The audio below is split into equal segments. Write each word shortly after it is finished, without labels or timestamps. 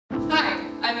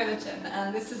I'm Imogen,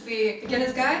 and this is the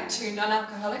Beginner's Guide to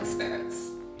Non-Alcoholic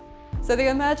Spirits. So the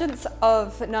emergence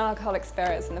of non-alcoholic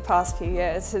spirits in the past few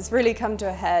years has really come to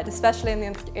a head, especially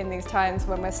in these times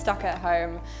when we're stuck at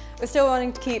home. We're still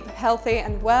wanting to keep healthy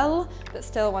and well, but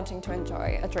still wanting to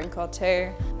enjoy a drink or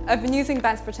two. I've been using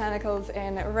Beck's Botanicals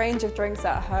in a range of drinks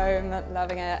at home,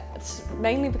 loving it,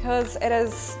 mainly because it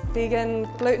is vegan,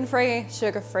 gluten-free,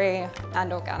 sugar-free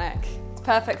and organic. It's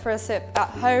perfect for a sip at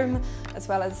home, as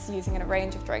well as using in a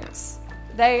range of drinks.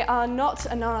 They are not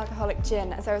a non-alcoholic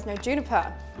gin, as there is no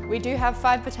juniper. We do have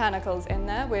 5 botanicals in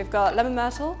there. We've got lemon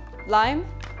myrtle, lime,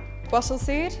 bottle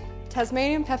seed,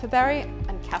 Tasmanian pepperberry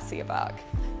and cassia bark.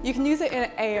 You can use it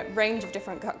in a range of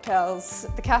different cocktails.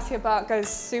 The cassia bark goes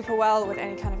super well with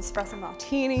any kind of espresso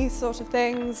martini sort of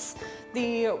things.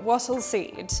 The wattle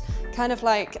seed, kind of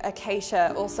like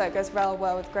acacia, also goes well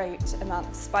with great amount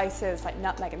of spices like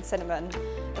nutmeg and cinnamon,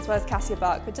 as well as cassia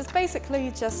bark, which is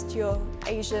basically just your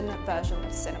Asian version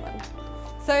of cinnamon.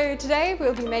 So today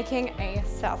we'll be making a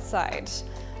south side,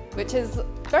 which is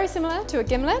very similar to a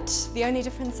gimlet. The only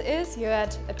difference is you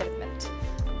add a bit of mint.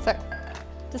 So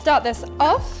to start this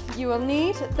off, you will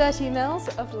need 30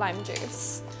 ml of lime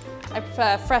juice. I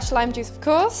prefer fresh lime juice, of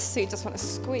course, so you just want to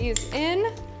squeeze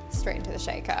in straight into the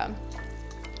shaker.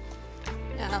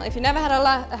 Now, if you've never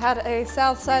had a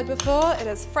south side before, it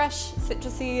is fresh,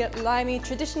 citrusy, limey,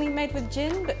 traditionally made with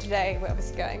gin, but today we're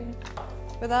obviously going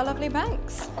with our lovely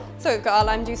Banks. So we've got our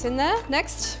lime juice in there.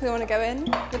 Next, we want to go in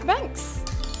with the Banks.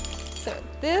 So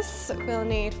this, we'll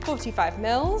need 45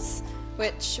 ml,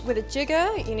 which with a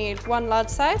jigger, you need 1 large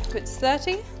side, which is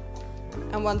 30,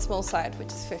 and 1 small side, which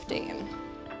is 15.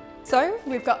 So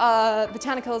we've got our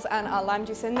botanicals and our lime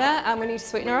juice in there, and we need to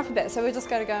sweeten her up a bit. So we're just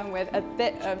going to go in with a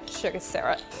bit of sugar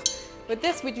syrup. With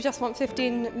this, we just want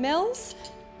 15 ml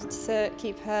to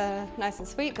keep her nice and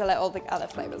sweet, but let all the other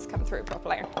flavours come through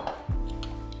properly.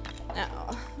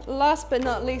 Now, last but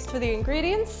not least for the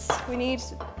ingredients, we need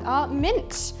our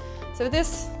mint. So with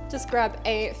this, just grab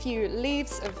a few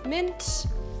leaves of mint,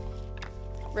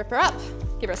 rip her up,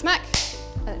 give her a smack,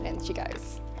 and in she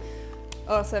goes.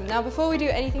 Awesome. Now before we do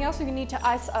anything else, we need to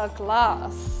ice our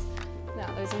glass.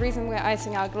 Now there's a reason we're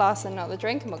icing our glass and not the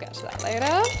drink, and we'll get to that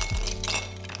later.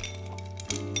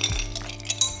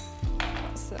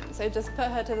 Awesome. So just put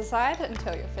her to the side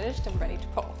until you're finished and ready to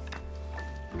pour.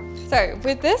 So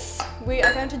with this, we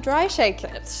are going to dry shake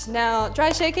it. Now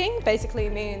dry shaking basically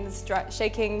means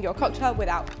shaking your cocktail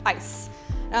without ice.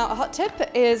 Now a hot tip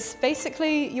is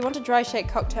basically you want to dry shake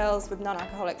cocktails with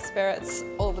non-alcoholic spirits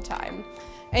all the time.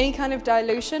 Any kind of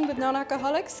dilution with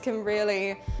non-alcoholics can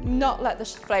really not let the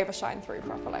flavour shine through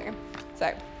properly.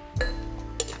 So,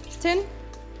 tin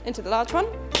into the large one,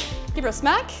 give her a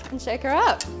smack and shake her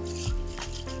up.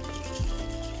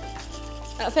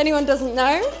 Now if anyone doesn't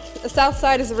know, the South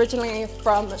Side is originally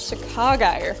from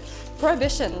Chicago.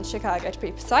 Prohibition Chicago to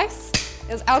be precise.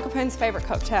 It was Al Capone's favourite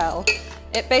cocktail.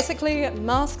 It basically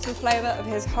masks the flavour of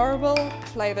his horrible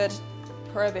flavoured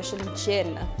Prohibition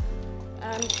gin.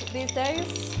 And these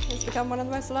days, it's become one of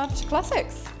the most loved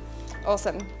classics.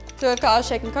 Awesome. So we've got our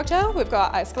shaken cocktail, we've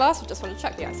got our ice glass, we just want to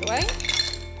chuck the ice away.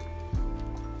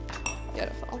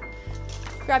 Beautiful.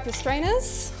 Grab your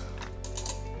strainers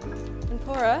and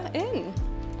pour her in.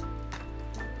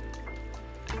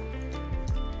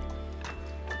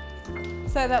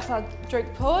 So that's our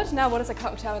drink poured. Now what is a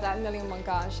cocktail without a million and one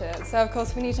garnishes? So of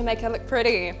course we need to make her look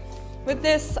pretty. With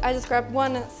this, I just grab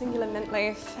 1 singular mint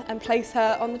leaf and place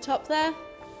her on the top there.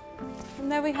 And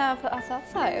there we have our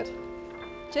south side.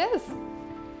 Cheers!